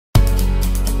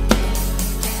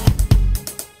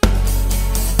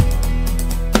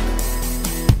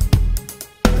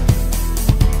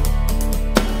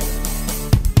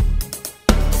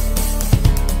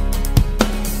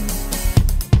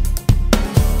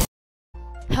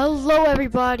Hello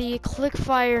everybody,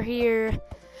 Clickfire here,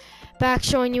 back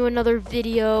showing you another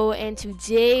video, and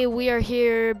today we are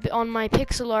here on my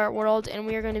pixel art world, and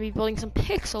we are going to be building some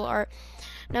pixel art.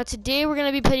 Now today we're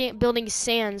going to be building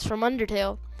sands from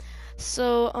Undertale.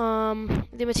 So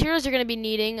the materials you're going to be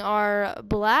needing are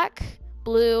black,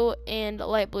 blue, and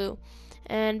light blue.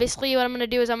 And basically what I'm going to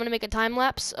do is I'm going to make a time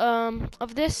lapse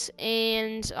of this,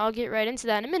 and I'll get right into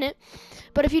that in a minute.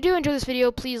 But if you do enjoy this video,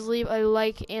 please leave a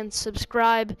like and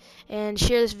subscribe and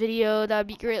share this video. That would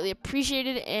be greatly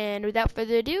appreciated. And without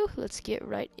further ado, let's get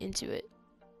right into it.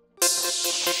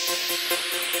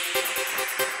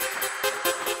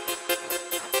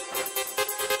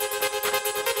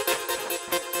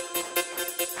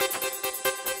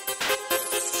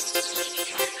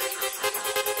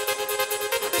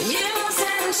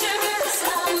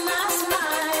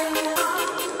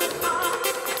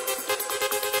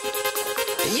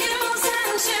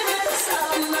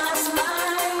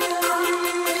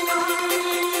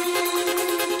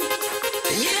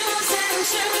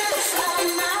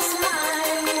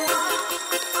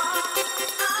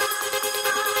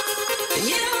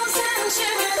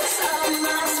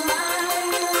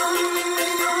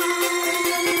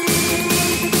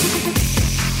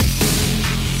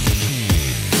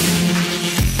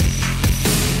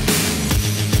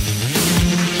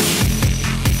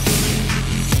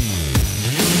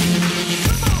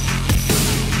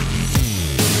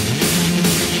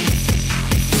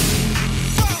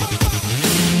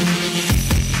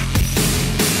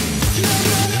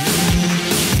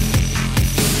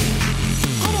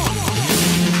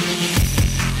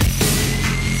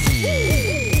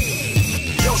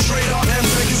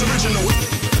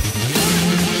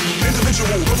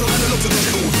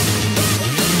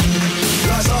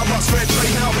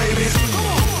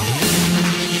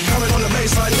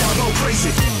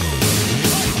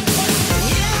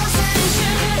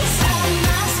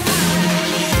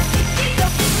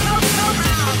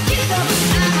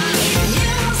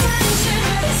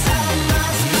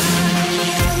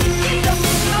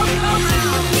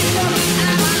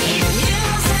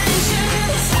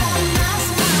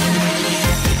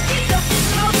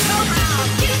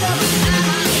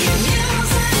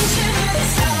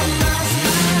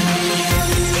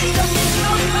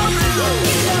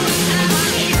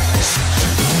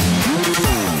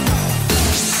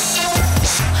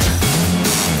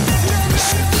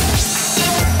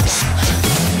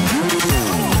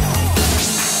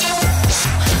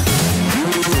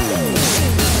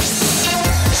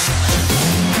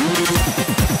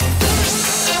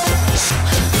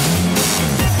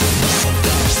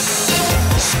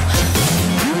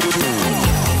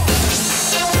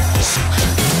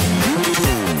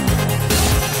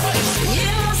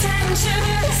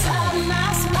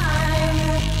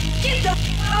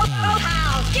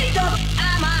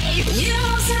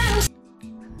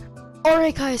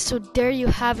 Alright guys, so there you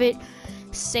have it,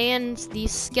 Sans, the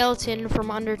skeleton from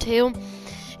Undertale.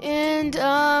 And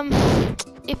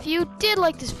if you did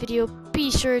like this video, be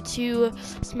sure to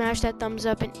smash that thumbs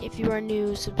up, and if you are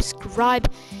new,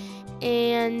 subscribe.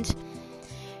 And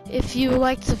if you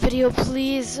liked the video,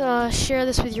 please share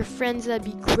this with your friends. That'd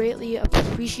be greatly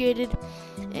appreciated.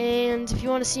 And if you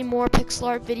want to see more pixel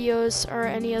art videos or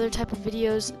any other type of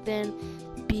videos, then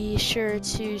be sure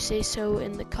to say so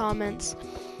in the comments.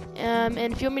 And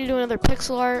if you want me to do another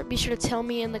pixel art, be sure to tell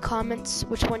me in the comments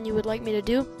which one you would like me to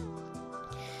do,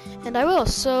 and I will.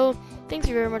 So thank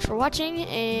you very much for watching,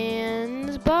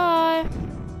 and bye.